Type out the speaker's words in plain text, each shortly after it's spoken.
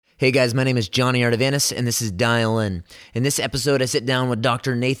Hey guys, my name is Johnny Artavanus, and this is Dial In. In this episode, I sit down with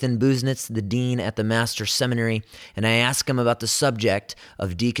Dr. Nathan Busenitz, the Dean at the Master Seminary, and I ask him about the subject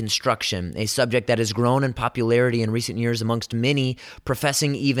of deconstruction, a subject that has grown in popularity in recent years amongst many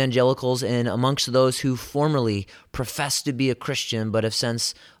professing evangelicals and amongst those who formerly professed to be a Christian but have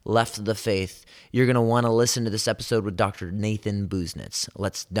since left the faith. You're going to want to listen to this episode with Dr. Nathan Busenitz.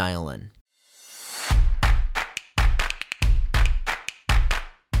 Let's dial in.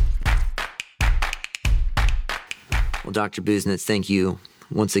 Well, Dr. Busenitz, thank you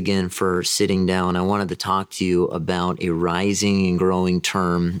once again for sitting down. I wanted to talk to you about a rising and growing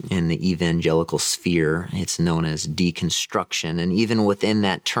term in the evangelical sphere. It's known as deconstruction. And even within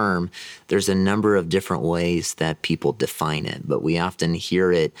that term, there's a number of different ways that people define it. But we often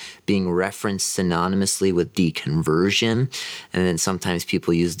hear it being referenced synonymously with deconversion. And then sometimes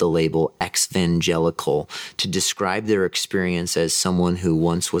people use the label exvangelical to describe their experience as someone who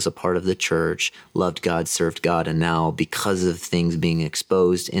once was a part of the church, loved God, served God, and now because of things being exposed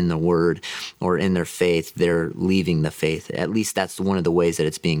in the word or in their faith, they're leaving the faith. At least that's one of the ways that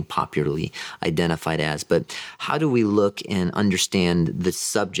it's being popularly identified as. But how do we look and understand the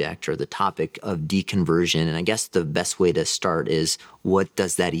subject or the topic of deconversion? And I guess the best way to start is, what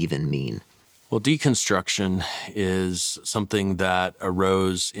does that even mean? Well, deconstruction is something that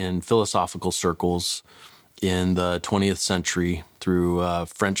arose in philosophical circles in the 20th century through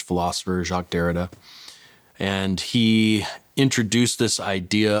French philosopher Jacques Derrida. And he introduced this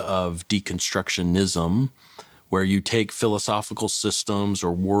idea of deconstructionism, where you take philosophical systems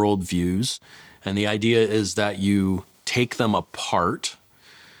or worldviews, and the idea is that you take them apart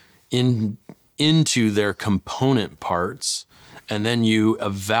into their component parts, and then you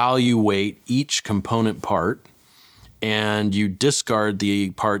evaluate each component part, and you discard the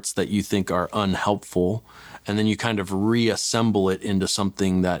parts that you think are unhelpful, and then you kind of reassemble it into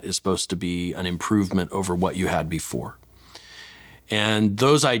something that is supposed to be an improvement over what you had before. And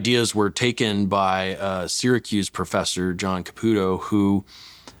those ideas were taken by a Syracuse professor, John Caputo, who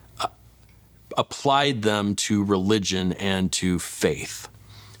applied them to religion and to faith.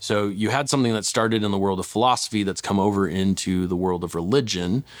 So you had something that started in the world of philosophy that's come over into the world of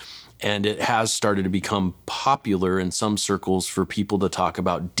religion, and it has started to become popular in some circles for people to talk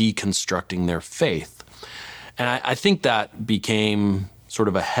about deconstructing their faith. And I think that became sort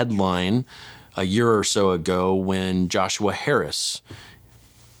of a headline a year or so ago when Joshua Harris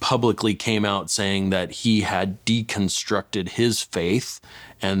publicly came out saying that he had deconstructed his faith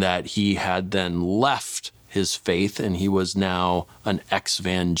and that he had then left his faith and he was now an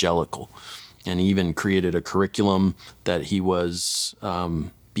exvangelical. And he even created a curriculum that he was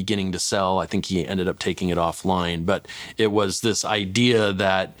beginning to sell. I think he ended up taking it offline, but it was this idea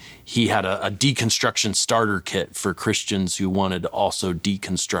that he had a deconstruction starter kit for Christians who wanted to also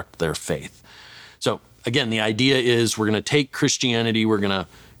deconstruct their faith. So again, the idea is we're going to take Christianity, we're going to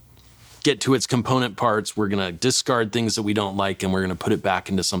get to its component parts, we're going to discard things that we don't like, and we're going to put it back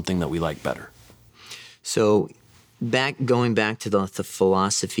into something that we like better. So going back to the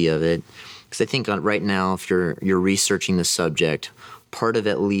philosophy of it, because I think right now, if you're researching the subject, part of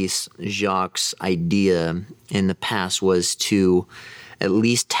at least Jacques' idea in the past was to at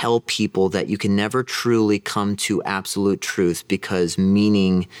least tell people that you can never truly come to absolute truth because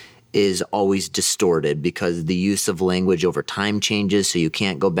meaning is always distorted because the use of language over time changes, so you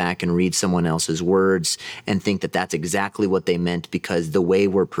can't go back and read someone else's words and think that that's exactly what they meant because the way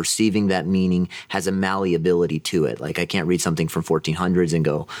we're perceiving that meaning has a malleability to it. Like I can't read something from 1400s and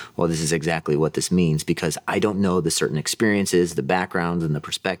go, well, this is exactly what this means because I don't know the certain experiences, the backgrounds, and the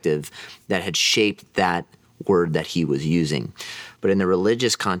perspective that had shaped that word that he was using. But in the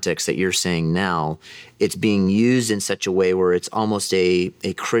religious context that you're saying now, it's being used in such a way where it's almost a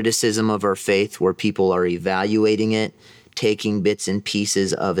criticism of our faith, where people are evaluating it, taking bits and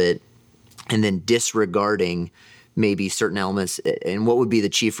pieces of it, and then disregarding maybe certain elements. And what would be the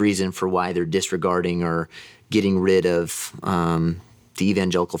chief reason for why they're disregarding or getting rid of the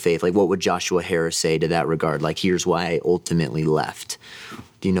evangelical faith? Like, what would Joshua Harris say to that regard? Like, here's why I ultimately left.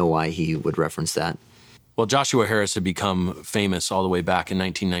 Do you know why he would reference that? Well, Joshua Harris had become famous all the way back in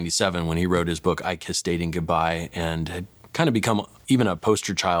 1997 when he wrote his book, I Kissed Dating Goodbye, and had kind of become even a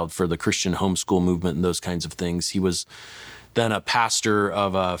poster child for the Christian homeschool movement and those kinds of things. He was then a pastor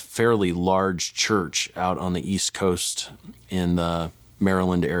of a fairly large church out on the East Coast in the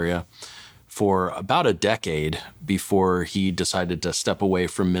Maryland area for about a decade before he decided to step away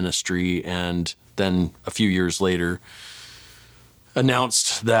from ministry, and then a few years later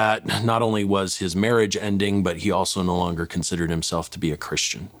announced that not only was his marriage ending, but he also no longer considered himself to be a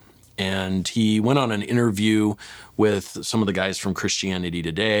Christian. And he went on an interview with some of the guys from Christianity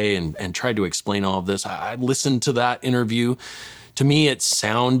Today and tried to explain all of this. I listened to that interview. To me, it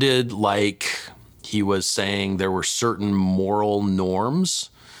sounded like he was saying there were certain moral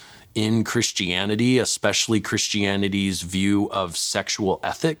norms in Christianity, especially Christianity's view of sexual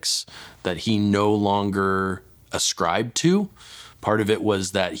ethics, that he no longer ascribed to. Part of it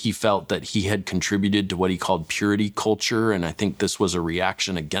was that he felt that he had contributed to what he called purity culture, and I think this was a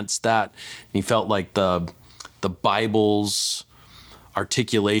reaction against that. And he felt like the Bible's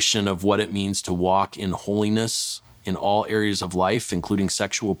articulation of what it means to walk in holiness in all areas of life, including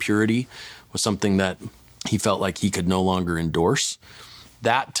sexual purity, was something that he felt like he could no longer endorse.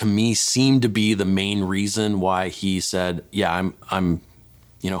 That to me seemed to be the main reason why he said, yeah, I'm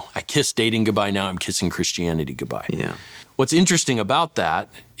I kissed dating goodbye, now I'm kissing Christianity goodbye. Yeah. What's interesting about that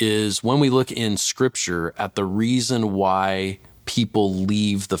is when we look in Scripture at the reason why people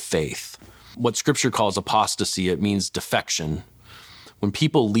leave the faith, what Scripture calls apostasy, it means defection. When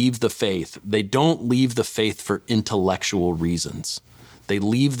people leave the faith, they don't leave the faith for intellectual reasons. They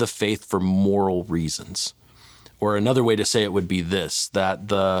leave the faith for moral reasons. Or another way to say it would be this, that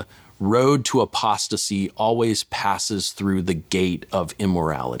the road to apostasy always passes through the gate of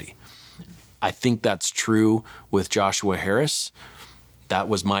immorality. I think that's true with Joshua Harris. That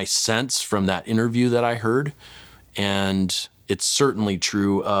was my sense from that interview that I heard. And it's certainly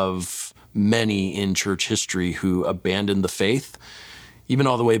true of many in church history who abandoned the faith, even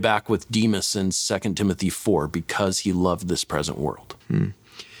all the way back with Demas in 2 Timothy 4, because he loved this present world.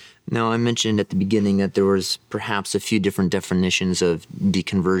 Now, I mentioned at the beginning that there was perhaps a few different definitions of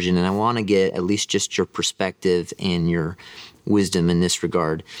deconversion, and I want to get at least just your perspective and your wisdom in this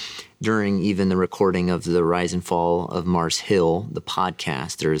regard. During even the recording of the Rise and Fall of Mars Hill, the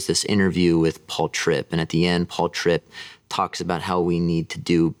podcast, there was this interview with Paul Tripp, and at the end, Paul Tripp talks about how we need to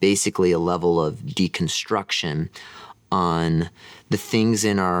do basically a level of deconstruction on the things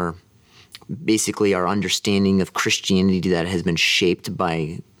in our understanding of Christianity that has been shaped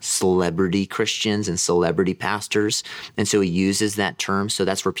by celebrity Christians and celebrity pastors. And so he uses that term. So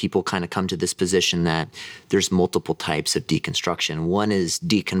that's where people kind of come to this position that there's multiple types of deconstruction. One is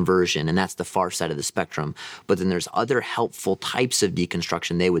deconversion, and that's the far side of the spectrum. But then there's other helpful types of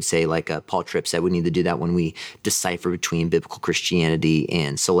deconstruction. They would say, like Paul Tripp said, we need to do that when we decipher between biblical Christianity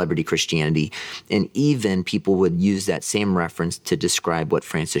and celebrity Christianity. And even people would use that same reference to describe what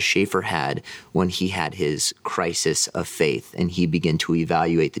Francis Schaeffer had when he had his crisis of faith, and he began to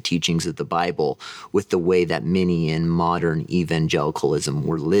evaluate the teachings of the Bible with the way that many in modern evangelicalism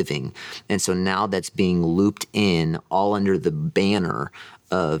were living. And so now that's being looped in all under the banner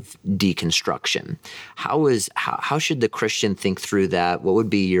of deconstruction. How should the Christian think through that? What would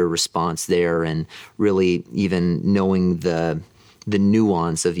be your response there? And really even knowing the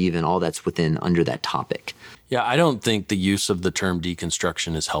nuance of even all that's within under that topic. Yeah, I don't think the use of the term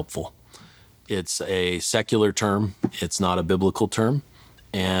deconstruction is helpful. It's a secular term. It's not a biblical term.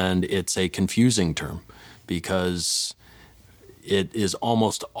 And it's a confusing term because it is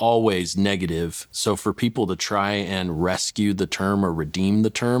almost always negative. So for people to try and rescue the term or redeem the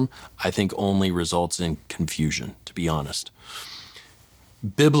term, I think only results in confusion, to be honest.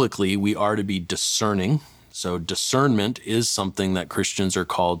 Biblically, we are to be discerning. So discernment is something that Christians are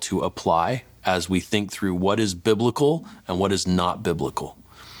called to apply as we think through what is biblical and what is not biblical.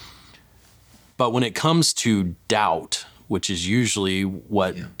 But when it comes to doubt, which is usually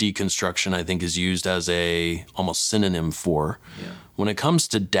what deconstruction I think is used as a almost synonym for. Yeah. When it comes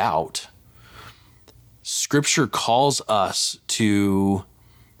to doubt, Scripture calls us to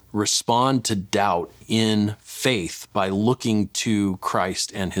respond to doubt in faith by looking to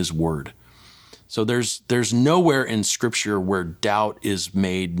Christ and His Word. So there's nowhere in Scripture where doubt is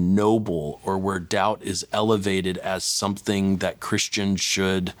made noble or where doubt is elevated as something that Christians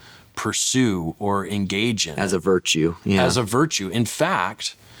should pursue or engage in. As a virtue. Yeah. As a virtue. In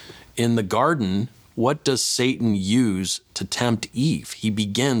fact, in the garden, what does Satan use to tempt Eve? He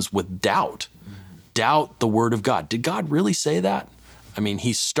begins with doubt. Doubt the word of God. Did God really say that? I mean,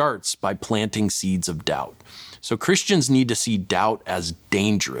 he starts by planting seeds of doubt. So Christians need to see doubt as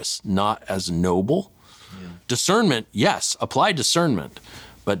dangerous, not as noble. Yeah. Discernment, yes, apply discernment.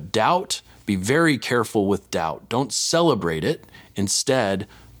 But doubt, be very careful with doubt. Don't celebrate it. Instead,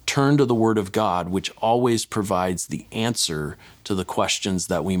 turn to the Word of God, which always provides the answer to the questions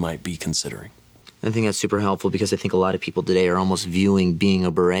that we might be considering. I think that's super helpful because I think a lot of people today are almost viewing being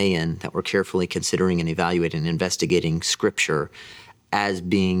a Berean, that we're carefully considering and evaluating and investigating Scripture, as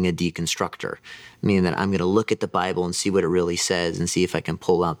being a deconstructor, meaning that I'm going to look at the Bible and see what it really says and see if I can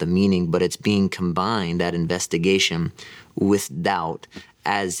pull out the meaning, but it's being combined, that investigation, with doubt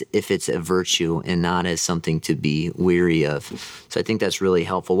as if it's a virtue and not as something to be weary of. So I think that's really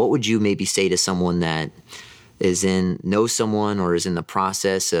helpful. What would you maybe say to someone that knows someone or is in the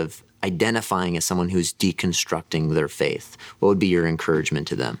process of identifying as someone who's deconstructing their faith? What would be your encouragement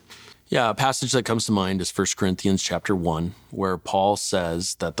to them? Yeah, a passage that comes to mind is 1 Corinthians chapter 1, where Paul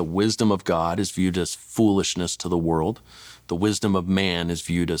says that the wisdom of God is viewed as foolishness to the world. The wisdom of man is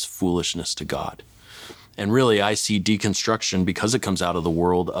viewed as foolishness to God. And really, I see deconstruction, because it comes out of the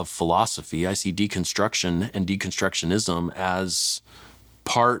world of philosophy, I see deconstruction and deconstructionism as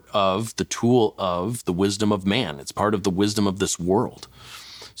part of the tool of the wisdom of man. It's part of the wisdom of this world.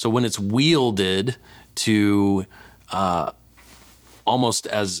 So when it's wielded to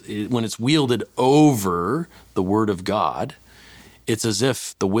when it's wielded over the Word of God, it's as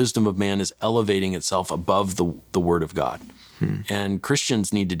if the wisdom of man is elevating itself above the Word of God. And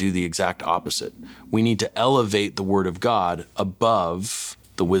Christians need to do the exact opposite. We need to elevate the Word of God above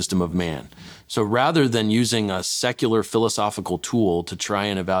the wisdom of man. So rather than using a secular philosophical tool to try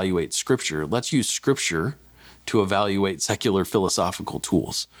and evaluate Scripture, let's use Scripture to evaluate secular philosophical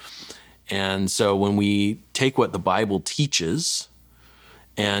tools. And so when we take what the Bible teaches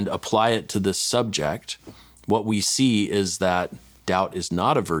and apply it to this subject, what we see is that doubt is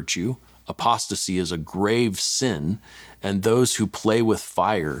not a virtue, apostasy is a grave sin, and those who play with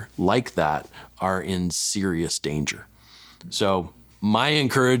fire like that are in serious danger. So my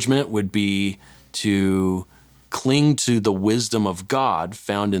encouragement would be to cling to the wisdom of God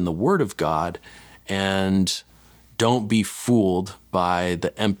found in the Word of God, and don't be fooled by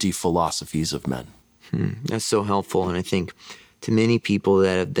the empty philosophies of men. That's so helpful. And I think to many people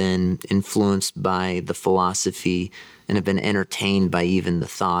that have been influenced by the philosophy and have been entertained by even the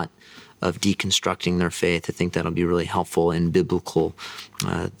thought of deconstructing their faith, I think that'll be really helpful and biblical,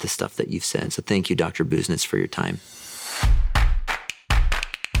 the stuff that you've said. So thank you, Dr. Busenitz, for your time.